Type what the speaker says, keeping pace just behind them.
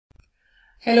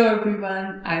Hello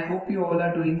everyone, I hope you all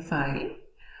are doing fine.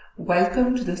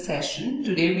 Welcome to the session.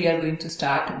 Today we are going to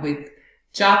start with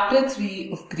chapter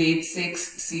 3 of grade 6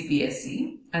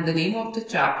 CBSE, and the name of the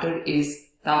chapter is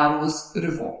Taros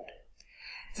Reward.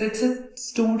 So it's a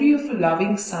story of a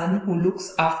loving son who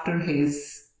looks after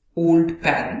his old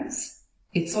parents.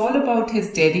 It's all about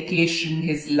his dedication,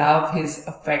 his love, his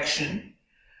affection,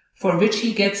 for which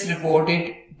he gets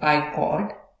rewarded by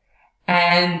God.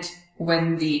 And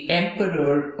when the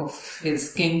emperor of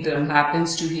his kingdom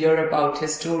happens to hear about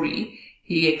his story,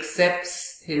 he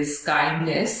accepts his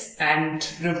kindness and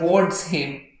rewards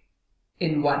him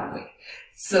in one way.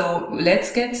 So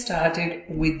let's get started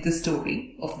with the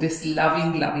story of this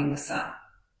loving son.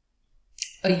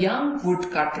 A young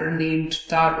woodcutter named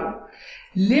Taro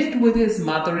lived with his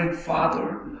mother and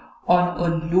father on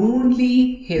a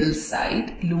lonely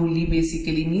hillside. Lonely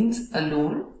basically means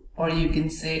alone, or you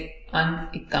can say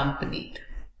unaccompanied.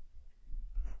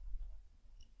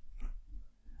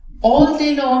 All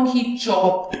day long he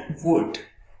chopped wood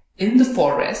in the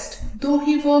forest. Though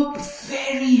he worked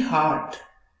very hard,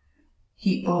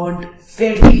 he earned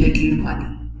very little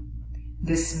money.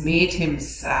 This made him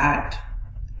sad,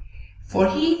 for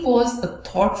he was a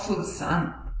thoughtful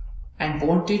son and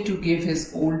wanted to give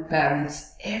his old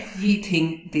parents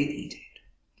everything they needed.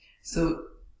 So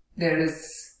there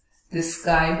is this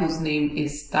guy whose name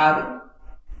is Taro,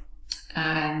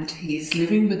 and he's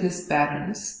living with his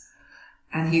parents,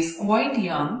 and he's quite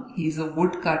young. He's a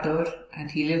woodcutter and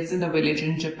he lives in a village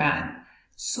in Japan.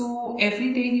 So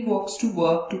every day he walks to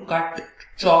work to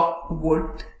chop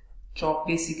wood. Chop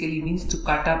basically means to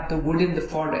cut up the wood in the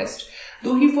forest.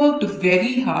 Though he worked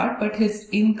very hard, but his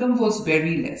income was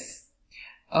very less,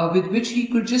 with which he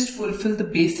could just fulfill the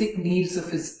basic needs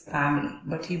of his family.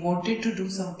 But he wanted to do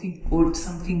something good,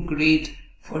 something great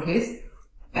for his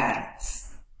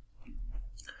parents.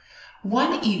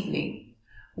 One evening,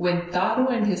 when Taro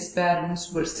and his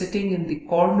parents were sitting in the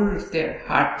corner of their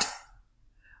hut,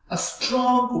 a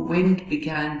strong wind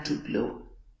began to blow.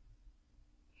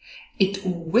 It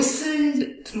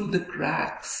whistled through the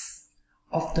cracks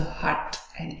of the hut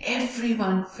and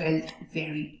everyone felt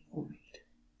very cold.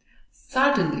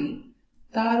 Suddenly,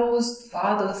 Taro's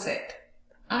father said,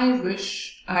 "I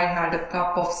wish I had a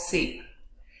cup of sake.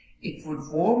 It would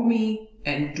warm me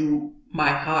and do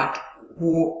my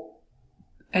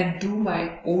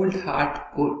old heart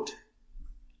good."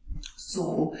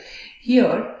 So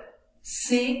here,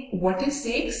 sake, what is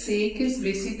sake? Sake is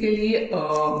basically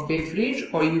a beverage,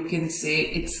 or you can say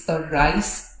it's a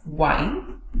rice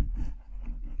wine.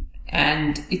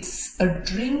 And it's a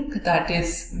drink that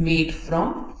is made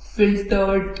from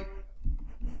filtered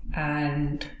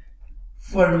and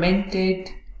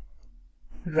fermented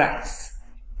rice.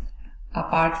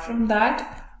 Apart from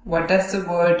that, what does the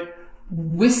word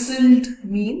whistled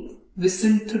mean?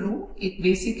 Whistled through. It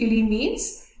basically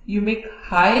means you make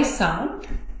high sound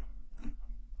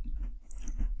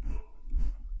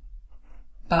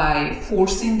by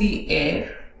forcing the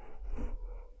air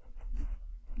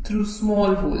through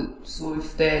small hole. So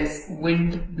if there's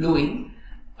wind blowing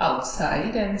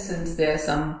outside, and since there's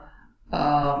some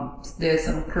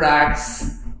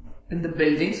cracks in the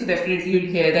building, so definitely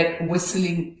you'll hear that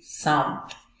whistling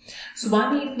sound. So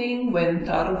one evening when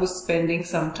Taro was spending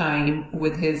some time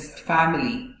with his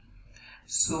family,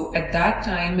 so at that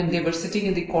time when they were sitting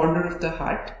in the corner of the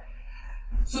hut,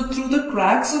 so through the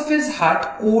cracks of his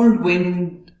hut, cold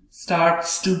wind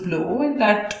starts to blow, and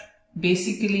that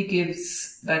basically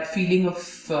gives that feeling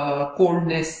of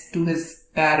coldness to his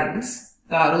parents,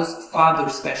 Taro's father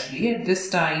especially. At this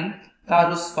time,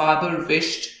 Taro's father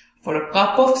wished for a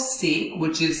cup of sake,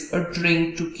 which is a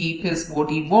drink to keep his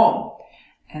body warm.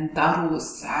 And Taro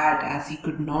was sad as he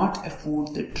could not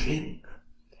afford the drink.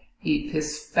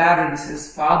 His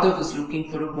father was looking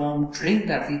for a warm drink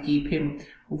that will keep him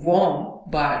warm,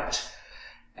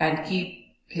 and keep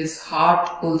his heart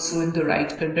also in the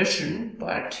right condition,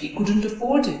 but he couldn't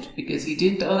afford it because he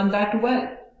didn't earn that well.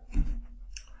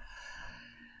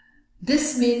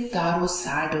 This made Taro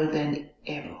sadder than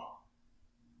ever.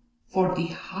 For the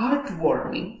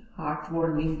heartwarming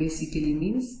basically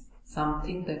means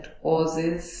something that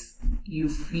causes you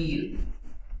feel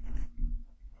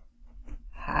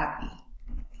happy.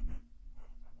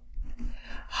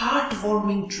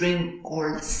 Heartwarming drink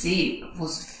called sake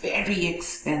was very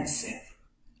expensive.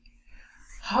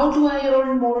 How do I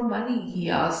earn more money? He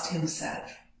asked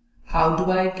himself. How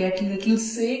do I get little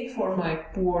sake for my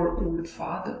poor old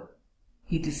father?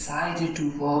 He decided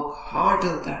to work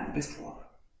harder than before.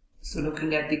 So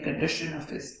looking at the condition of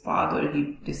his father,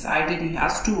 he decided he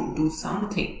has to do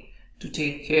something to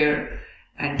take care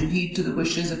and to heed to the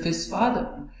wishes of his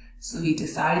father. So he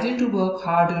decided to work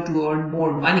harder to earn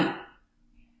more money.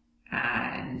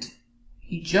 And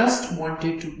he just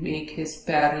wanted to make his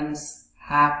parents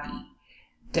happy.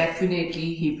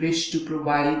 Definitely he wished to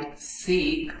provide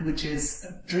sake, which is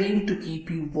a drink to keep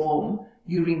you warm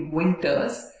during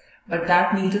winters, but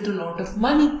that needed a lot of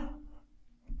money.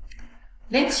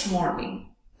 Next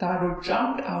morning, Taro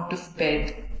jumped out of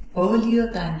bed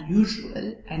earlier than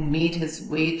usual and made his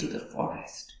way to the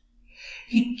forest.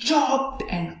 He chopped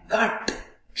and cut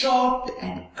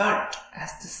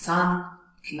as the sun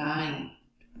climbed.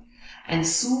 And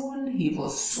soon he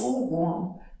was so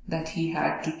warm that he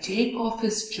had to take off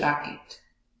his jacket.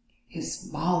 His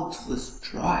mouth was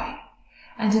dry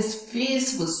and his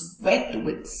face was wet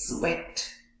with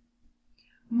sweat.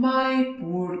 My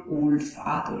poor old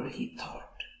father, he thought.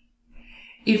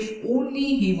 If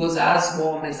only he was as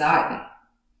warm as I.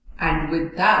 And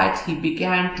with that he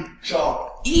began to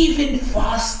chop even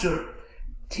faster,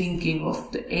 thinking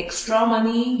of the extra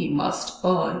money he must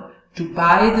earn to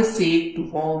buy the sake to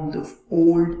warm the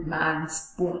old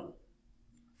man's bone.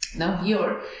 Now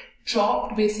here,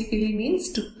 chopped basically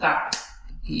means to cut.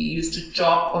 He used to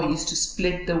chop or used to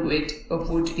split the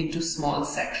wood into small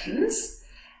sections.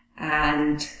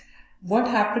 And what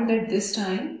happened at this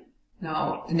time?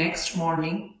 Now, the next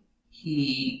morning,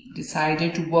 he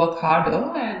decided to work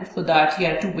harder, and for that he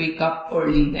had to wake up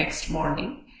early next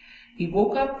morning. He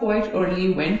woke up quite early,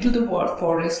 went to the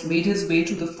forest, made his way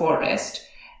to the forest,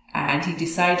 and he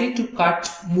decided to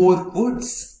cut more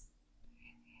woods.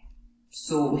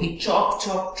 So he chopped,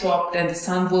 and the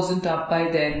sun wasn't up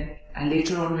by then. And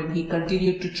later on, when he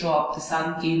continued to chop, the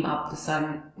sun came up, the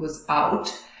sun was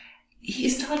out. He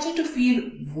started to feel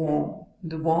warm.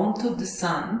 The warmth of the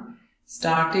sun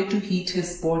started to heat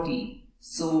his body.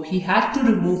 So he had to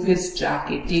remove his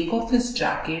jacket, take off his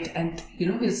jacket, and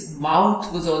his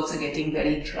mouth was also getting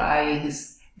very dry.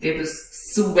 There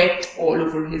was sweat all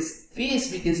over his face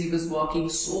because he was working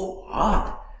so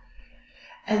hard.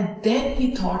 And then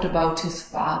he thought about his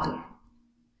father.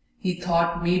 He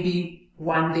thought, maybe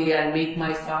one day I'll make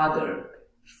my father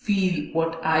feel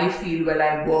what I feel when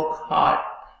I work hard.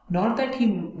 Not that he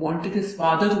wanted his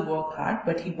father to work hard,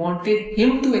 but he wanted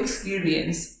him to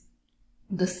experience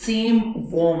the same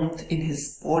warmth in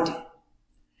his body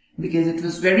because it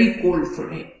was very cold for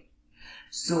him.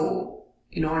 So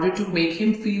in order to make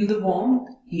him feel the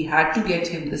warmth, he had to get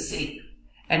him the sake.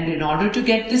 And in order to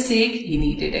get the sake, he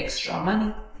needed extra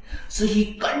money. So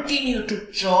he continued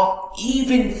to chop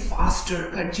even faster,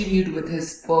 continued with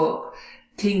his work,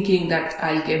 thinking that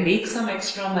I'll make some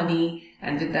extra money,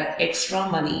 and with that extra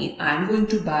money, I'm going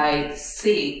to buy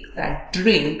sake, that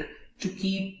drink, to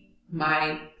keep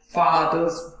my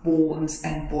father's bones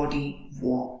and body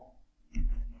warm.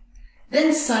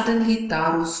 Then suddenly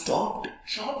Taros stopped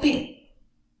chopping.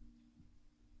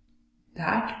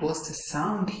 That was the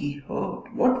sound he heard.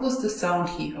 What was the sound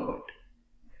he heard?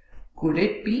 Could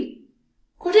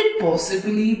it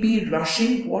possibly be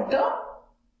rushing water?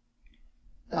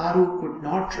 Taro could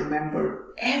not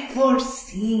remember ever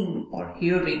seeing or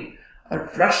hearing a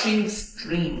rushing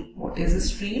stream. What is a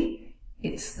stream?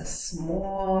 It's a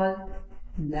small,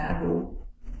 narrow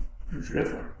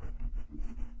river.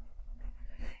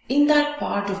 In that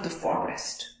part of the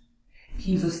forest,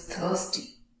 he was thirsty.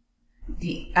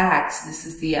 The axe, this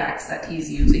is the axe that he's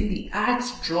using, the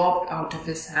axe dropped out of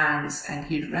his hands and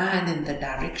he ran in the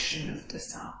direction of the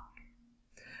sound.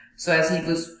 So as he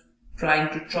was trying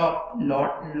to chop a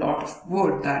lot of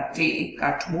wood that day,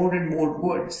 cut more and more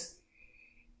woods,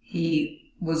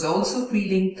 he was also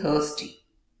feeling thirsty.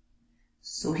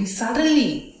 So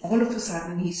all of a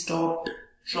sudden he stopped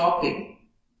chopping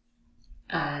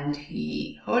and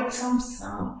he heard some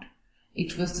sound.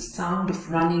 It was the sound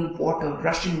of running water,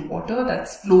 rushing water,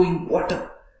 that's flowing water.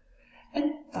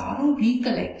 And Taro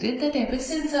recollected that ever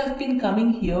since I've been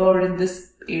coming here in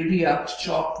this area to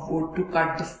chop wood, to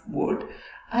cut the wood,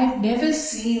 I've never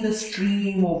seen a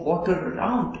stream of water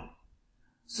around.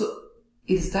 So,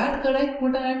 is that correct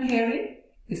what I am hearing?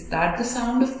 Is that the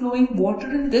sound of flowing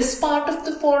water in this part of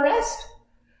the forest?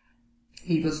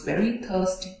 He was very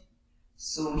thirsty.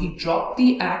 So he dropped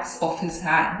the axe off his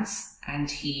hands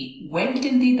and he went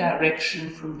in the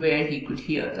direction from where he could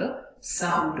hear the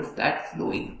sound of that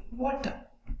flowing water.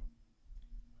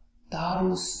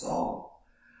 Taro saw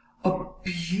a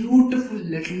beautiful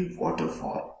little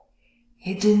waterfall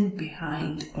hidden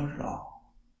behind a rock.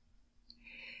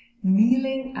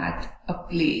 Kneeling at a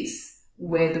place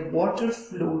where the water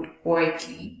flowed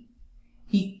quietly,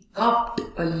 he cupped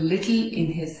a little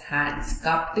in his hands.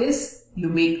 Cupped is, you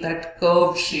make that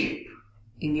curved shape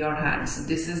in your hands. So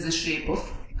this is the shape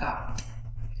of cup.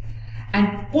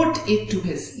 And put it to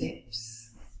his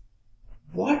lips.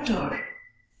 Water.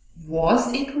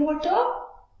 Was it water?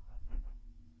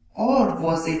 Or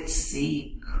was it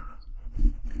sake?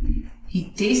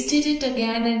 He tasted it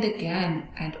again and again,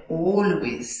 and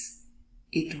always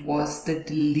it was the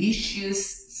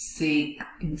delicious sake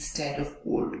instead of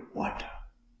cold water.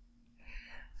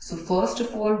 So first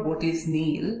of all, what is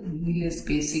kneel? Kneel is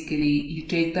basically, you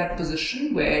take that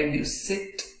position where you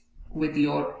sit with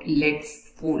your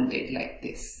legs folded like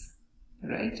this,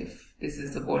 right? If this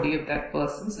is the body of that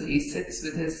person, so he sits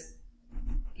with his,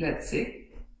 let's say,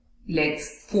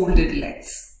 folded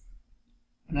legs,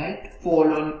 right?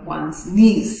 Fall on one's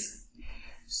knees.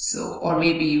 So, or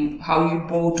maybe how you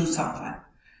bow to someone.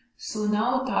 So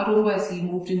now Taro, as he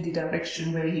moved in the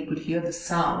direction where he could hear the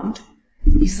sound,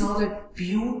 he saw that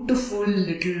beautiful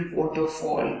little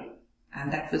waterfall,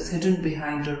 and that was hidden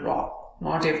behind a rock.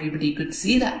 Not everybody could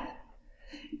see that.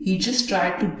 He just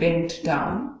tried to bend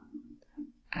down,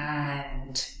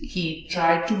 and he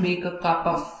tried to make a cup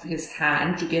of his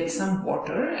hand to get some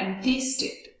water and taste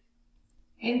it.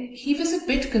 And he was a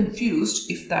bit confused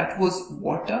if that was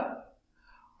water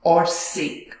or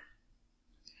sake.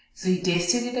 So he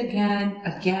tasted it again,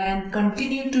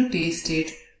 continued to taste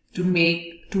it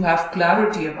to have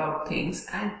clarity about things.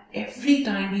 And every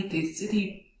time he tasted,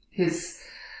 he was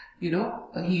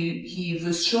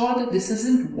sure that this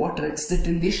isn't water, it's the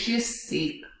delicious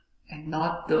sake and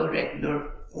not the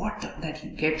regular water that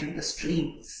you get in the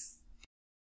streams.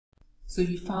 So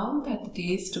he found that the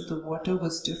taste of the water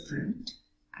was different,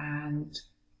 and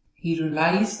he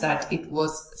realized that it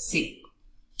was sake.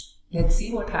 Let's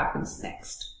see what happens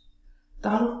next.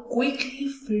 Taro quickly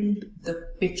filled the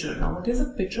pitcher. Now what is a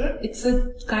pitcher? It's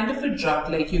a kind of a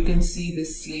jug, like you can see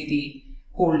this lady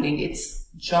holding its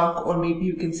jug, or maybe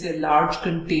you can say a large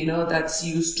container that's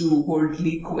used to hold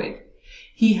liquid.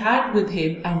 He had with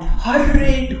him and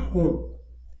hurried home.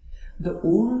 The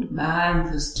old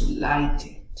man was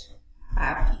delighted,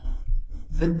 happy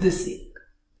with the sake.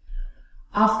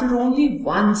 After only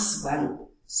one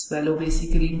swallow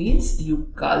basically means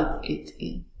you gulp it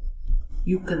in.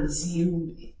 You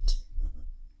consume it.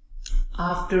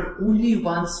 After only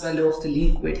one swallow of the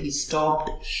liquid, he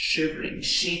stopped shivering,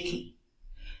 shaking,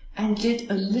 and did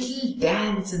a little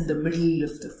dance in the middle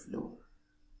of the floor.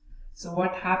 So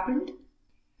what happened?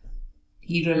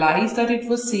 He realized that it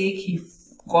was sake. He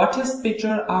got his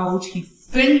pitcher out. He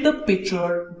filled the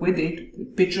pitcher with it. The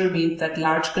pitcher means that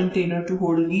large container to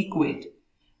hold liquid.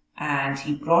 And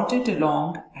he brought it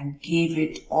along and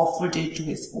offered it to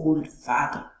his old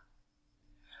father.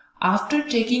 After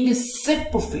taking a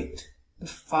sip of it, the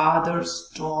father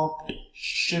stopped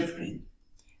shivering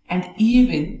and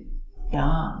even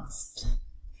danced.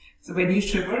 So when you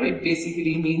shiver, it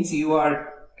basically means you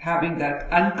are having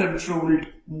that uncontrolled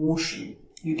motion.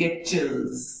 You get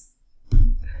chills.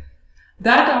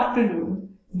 That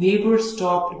afternoon, neighbors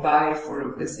stopped by for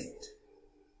a visit.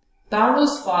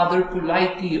 Taro's father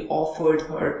politely offered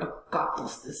her a cup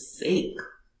of the sake.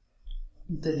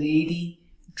 The lady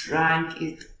drank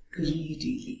it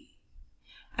greedily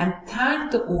and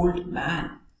thanked the old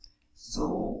man.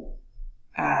 So,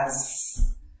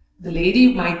 as the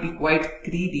lady might be quite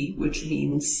greedy, which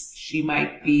means she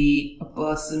might be a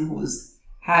person who's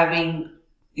having,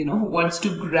 who wants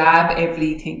to grab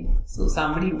everything. So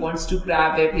somebody who wants to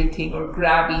grab everything, or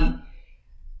grabby,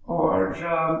 or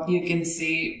you can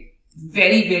say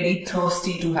very, very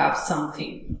thirsty to have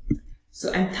something.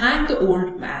 So, and thank the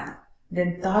old man.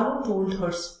 Then Taro told her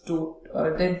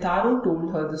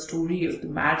the story of the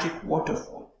magic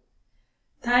waterfall.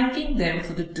 Thanking them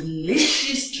for the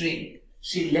delicious drink,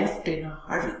 she left in a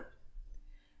hurry.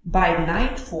 By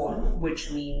nightfall,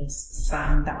 which means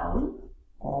sundown,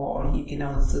 or you can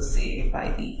also say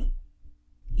by the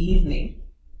evening,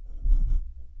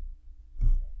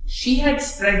 she had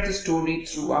spread the story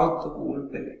throughout the whole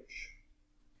village.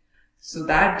 So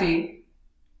that day,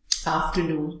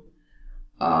 afternoon,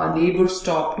 a neighbor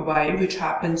stopped by, which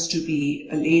happens to be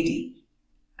a lady,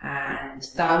 and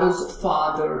Taro's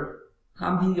father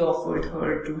humbly offered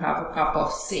her to have a cup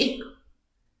of sake,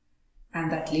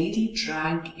 and that lady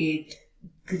drank it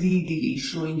greedily,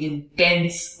 showing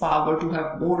intense power to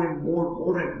have more and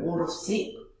more of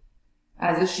sake,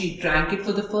 as if she drank it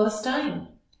for the first time.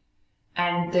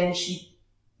 And then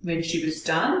when she was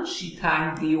done, she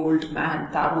thanked the old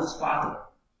man, Taro's father.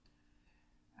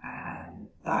 And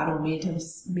Taro made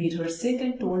her sit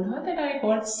and told her that I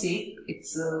got sake.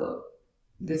 It's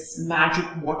this magic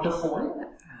waterfall.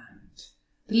 And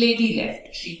the lady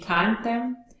left. She thanked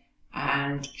them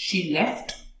and she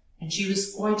left, and she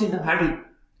was quite in a hurry.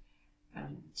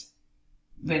 And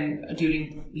when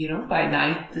by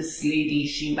night, this lady,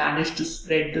 she managed to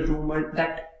spread the rumor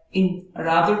that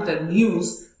the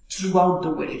news throughout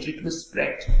the village. It was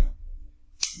spread.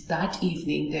 That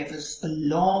evening there was a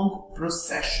long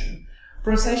procession.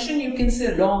 Procession, you can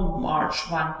say a long march,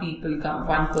 one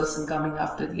person coming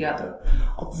after the other,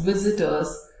 of visitors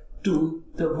to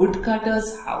the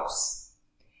woodcutter's house.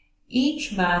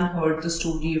 Each man heard the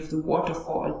story of the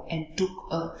waterfall and took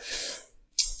a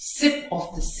sip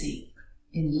of the sake.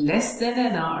 In less than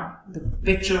an hour, the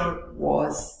pitcher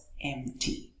was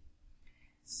empty.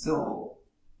 So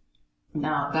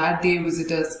now that day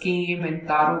visitors came and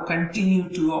Taro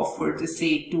continued to offer the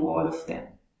sake to all of them.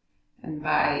 And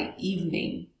by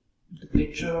evening, the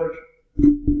pitcher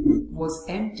was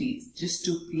empty. It just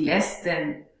took less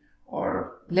than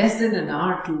an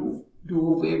hour to do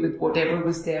away with whatever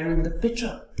was there in the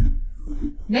pitcher.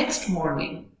 Next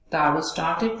morning, Taro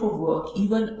started for work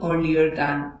even earlier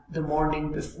than the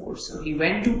morning before. So he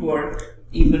went to work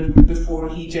even before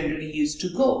he generally used to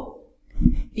go.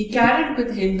 He carried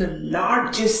with him the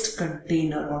largest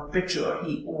container or pitcher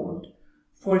he owned,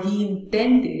 for he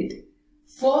intended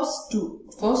first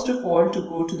of all to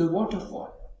go to the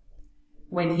waterfall.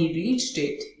 When he reached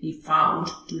it, he found,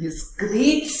 to his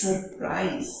great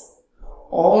surprise,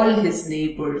 all his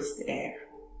neighbors there.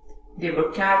 They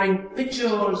were carrying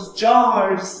pitchers,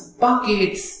 jars,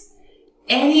 buckets,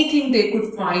 anything they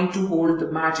could find to hold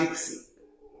the magic sake.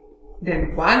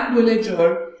 Then one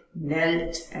villager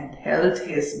knelt and held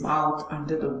his mouth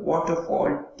under the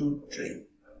waterfall to drink.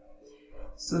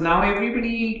 So now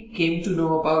everybody came to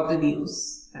know about the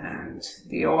news and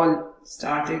they all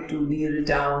started to kneel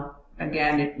down.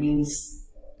 Again, it means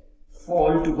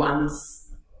fall to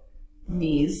one's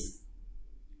knees.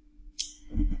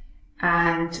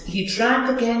 And he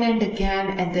drank again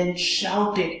and then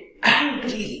shouted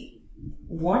angrily,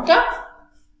 "Water?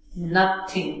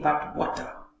 Nothing but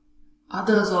water."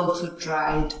 Others also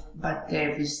tried, but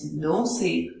there was no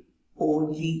sake,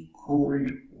 only cold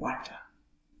water.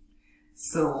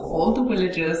 So all the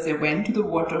villagers, they went to the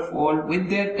waterfall with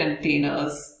their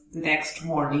containers the next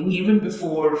morning, even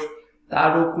before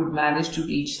Taro could manage to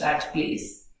reach that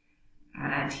place.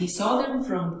 And he saw them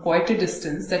from quite a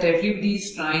distance, that everybody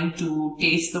is trying to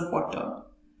taste the water.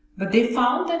 But they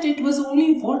found that it was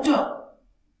only water.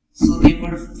 So they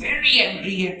were very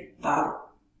angry at Taro.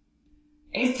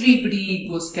 Everybody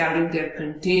was carrying their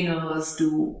containers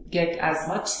to get as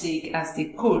much sake as they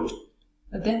could.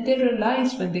 But then they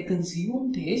realized when they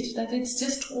consumed it that it's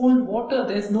just cold water.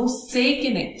 There's no sake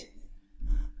in it.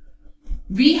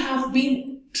 We have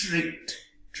been tricked.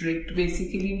 Tricked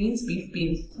basically means we've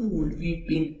been fooled. We've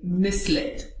been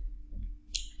misled.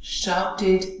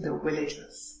 Shouted the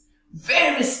villagers.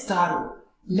 "Where is Taro?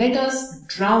 Let us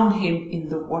drown him in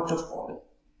the waterfall."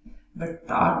 But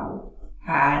Taro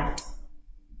had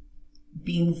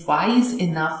been wise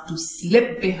enough to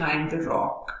slip behind the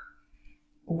rock.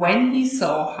 When he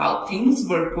saw how things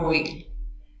were going,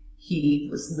 he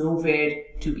was nowhere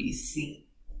to be seen.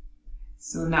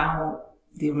 So now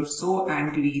they were so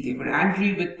angry. They were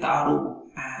angry with Taro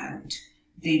and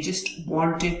they just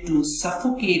wanted to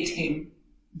suffocate him.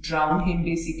 Drown him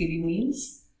basically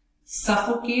means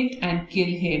suffocate and kill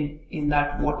him in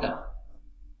that water.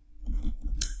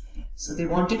 So they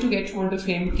wanted to get hold of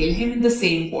him, kill him in the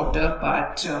same water,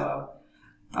 but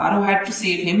Taro had to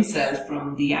save himself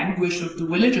from the anguish of the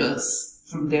villagers,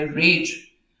 from their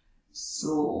rage.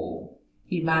 So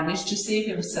he managed to save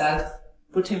himself,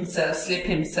 slip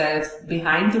himself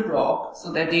behind the rock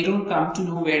so that they don't come to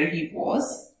know where he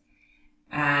was.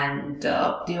 And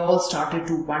they all started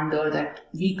to wonder that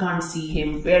we can't see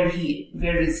him, where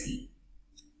is he?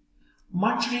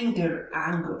 Muttering their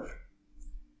anger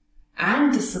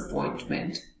and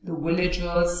disappointment, the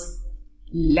villagers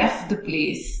left the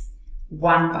place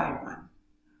one by one.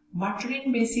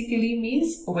 Muttering basically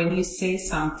means when you say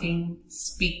something,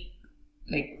 speak,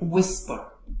 like whisper.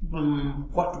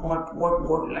 What, like,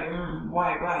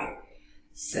 why?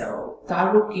 So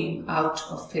Taro came out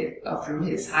from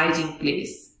his hiding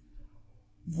place.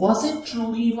 Was it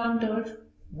true, he wondered?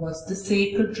 Was the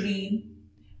sake a dream?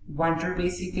 Wonder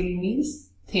basically means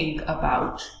think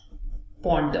about,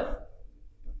 ponder.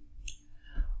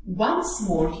 Once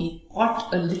more he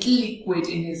caught a little liquid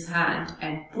in his hand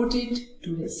and put it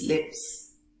to his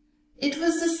lips. It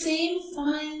was the same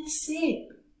fine sake.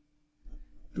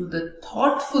 To the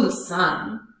thoughtful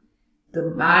son, the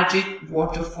magic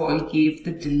waterfall gave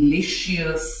the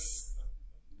delicious,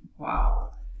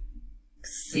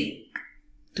 sake.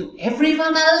 To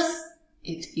everyone else,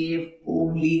 it gave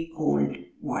only cold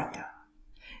water.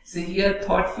 So here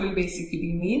thoughtful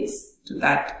basically means to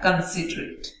that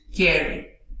considerate, caring,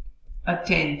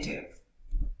 attentive.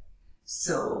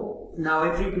 So now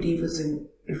everybody was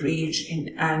rage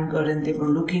and anger, and they were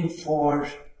looking for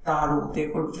Taro. They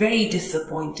were very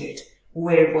disappointed.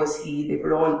 Where was he? They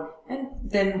were all... And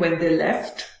then when they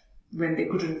left, when they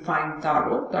couldn't find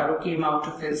Taro, Taro came out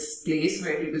of his place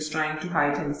where he was trying to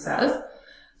hide himself.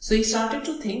 So he started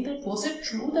to think that, was it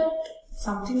true that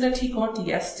something that he got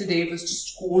yesterday was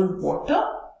just cold water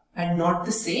and not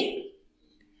the same?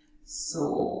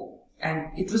 So,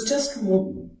 and it was just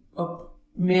a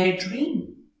mere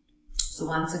dream. So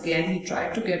once again, he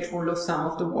tried to get hold of some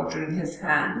of the water in his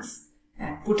hands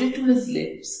and put it to his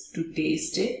lips to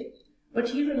taste it. But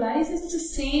he realized it's the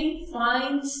same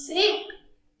fine sake.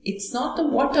 It's not the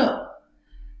water.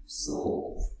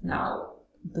 So now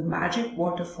the magic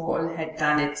waterfall had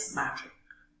done its magic.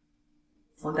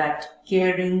 For that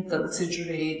caring,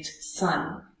 considerate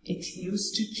son, it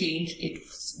used to change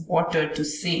its water to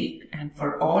sake, and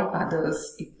for all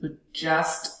others, it would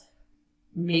just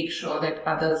make sure that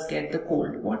others get the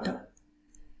cold water.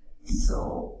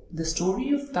 So the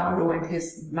story of Taro and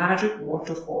his magic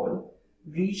waterfall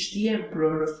reached the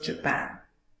Emperor of Japan.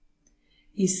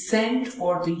 He sent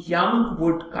for the young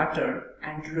woodcutter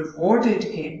and rewarded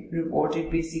him.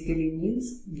 Rewarded basically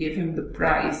means give him the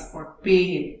prize or pay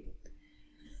him.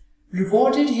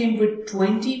 Rewarded him with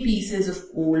 20 pieces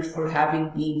of gold for having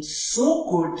been so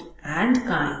good and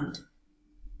kind.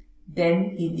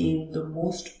 Then he named the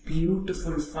most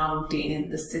beautiful fountain in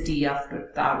the city after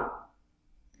Taro.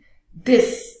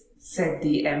 This, said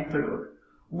the emperor,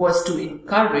 was to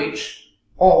encourage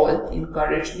all.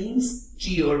 Encourage means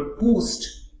cheer,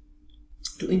 boost.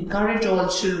 To encourage all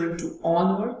children to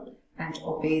honor and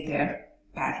obey their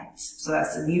parents. So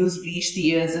as the news reached the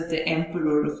ears of the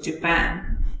Emperor of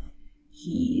Japan,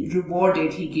 he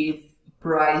gave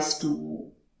prize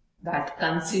to that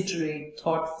considerate,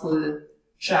 thoughtful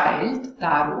child,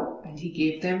 Taro, and he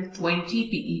gave him 20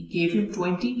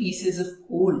 pieces of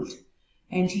gold.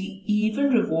 And he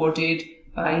even rewarded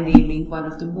by naming one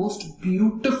of the most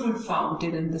beautiful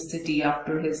fountain in the city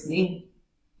after his name.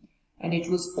 And it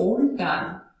was all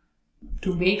done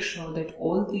to make sure that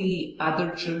all the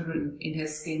other children in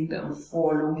his kingdom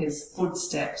follow his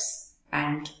footsteps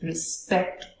and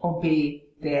respect, obey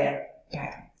their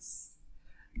parents.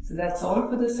 So that's all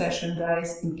for the session,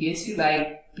 guys. In case you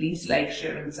like, please like,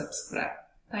 share and subscribe.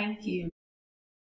 Thank you.